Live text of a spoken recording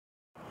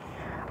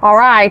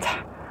Alright.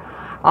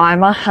 I'm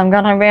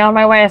gonna be on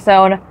my way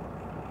soon.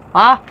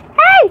 Huh?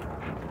 Hey!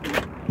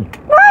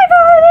 Bye,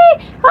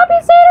 Baldy! Hope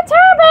you see the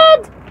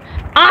turbid!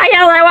 I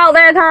will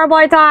see a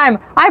terrible time!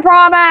 I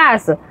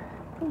promise!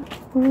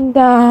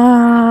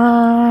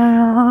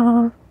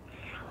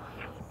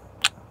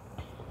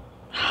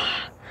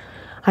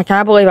 I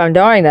can't believe I'm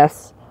doing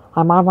this.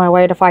 I'm on my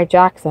way to fight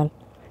Jackson.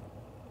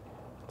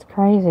 It's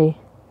crazy.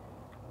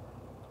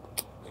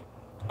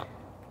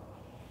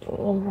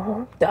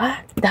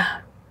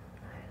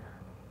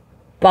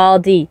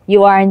 Baldy,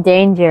 you are in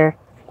danger.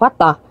 What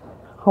the?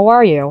 Who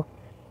are you?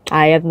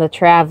 I am the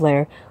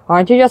Traveler.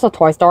 Aren't you just a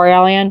Toy Story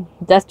alien?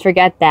 Just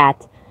forget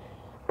that.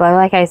 But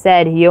like I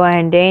said, you are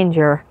in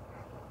danger.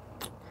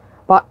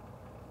 But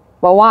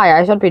why?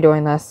 I shouldn't be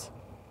doing this.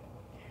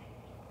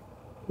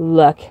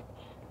 Look,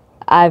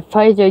 I've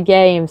played your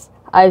games,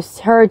 I've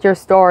heard your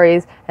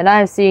stories, and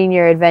I've seen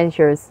your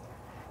adventures.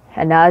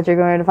 And now that you're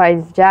going to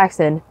fight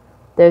Jackson,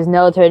 there's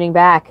no turning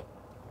back.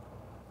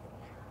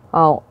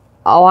 Oh,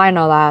 I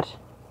know that.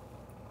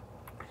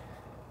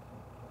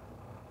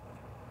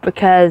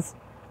 Because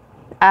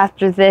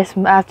after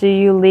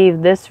you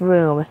leave this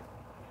room,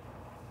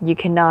 you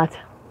cannot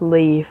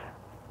leave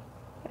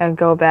and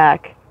go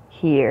back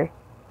here.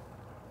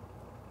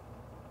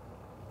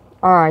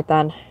 Alright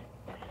then.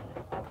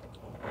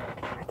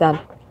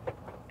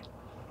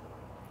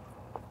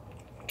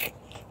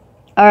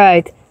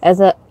 Alright,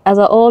 as an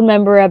old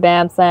member of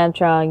Bam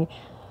Samtrong,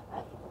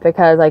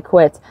 because I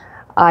quit,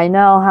 I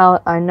know how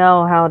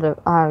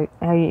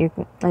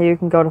you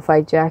can go to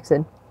fight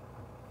Jackson.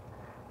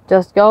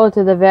 Just go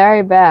to the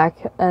very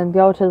back and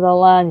go to the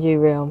laundry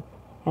room,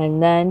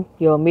 and then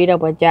you'll meet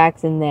up with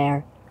Jackson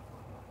there.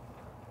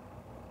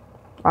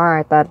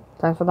 Alright then.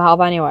 Thanks for the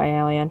help anyway,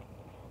 alien.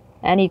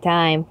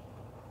 Anytime.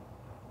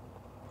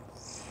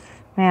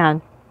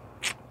 Man.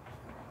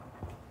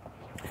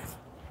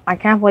 I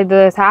can't believe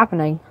this is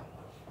happening.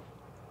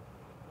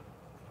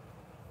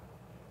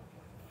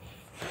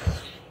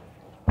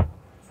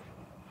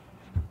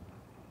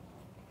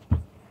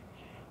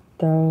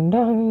 Dun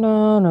dun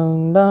dun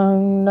dun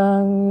dun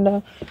dun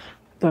dun.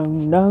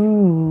 Dun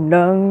dun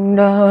dun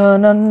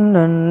dun dun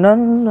dun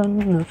dun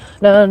dun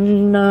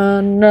dun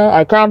dun.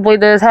 I can't believe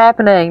this is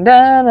happening.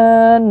 Dun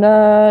dun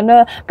dun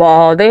dun.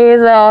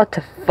 Baldy's out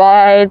to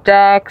fight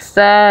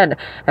Jackson,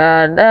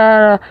 and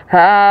that'll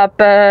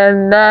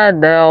happen. Then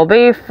they'll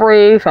be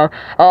free from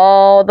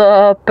all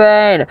the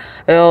pain.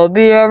 It'll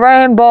be a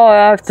rainbow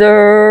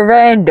after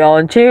rain.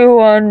 Don't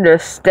you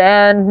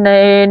understand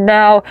me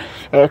now?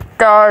 It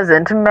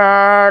doesn't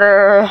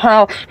matter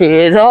how.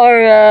 He's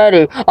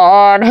already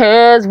on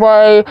his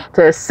way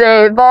to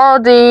save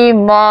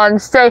Baldimon.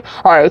 Say,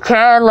 I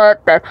can't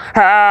let that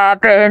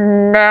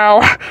happen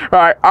now,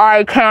 but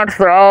I can't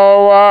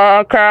throw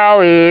a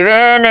cow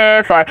even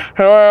if I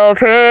will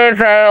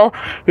prevail.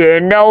 You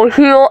know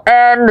he'll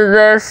end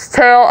this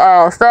tale.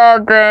 I'll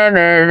stop him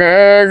in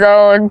his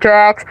own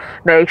tracks.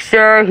 Make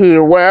sure he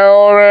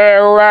will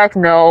relax,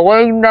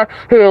 knowing that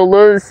he'll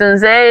lose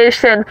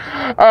sensation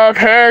of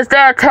his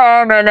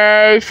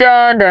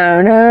determination.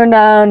 Dun, dun,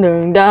 dun,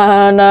 dun,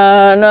 dun,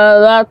 dun,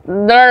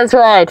 dun. That's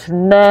right.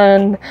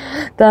 Dun,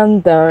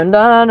 dun, dun, dun,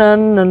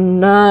 dun, dun,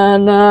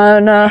 dun,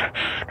 dun,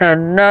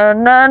 dun,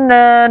 dun,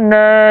 dun, dun,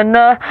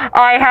 dun.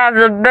 I have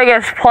the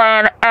biggest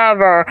plan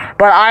ever,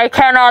 but I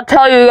cannot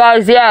tell you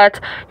guys yet.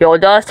 You'll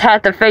just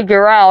have to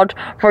figure out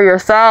for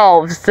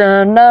yourselves.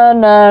 Dun,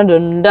 dun, dun,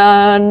 dun,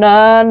 dun,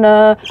 dun,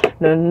 dun,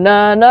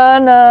 dun,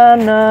 dun,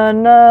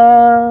 dun,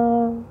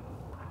 dun.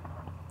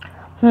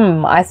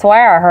 I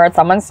swear I heard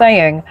someone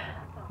singing.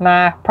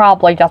 Nah,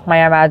 probably just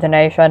my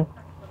imagination.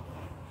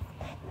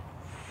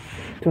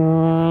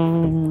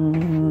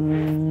 Dun,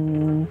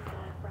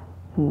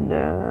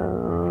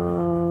 dun.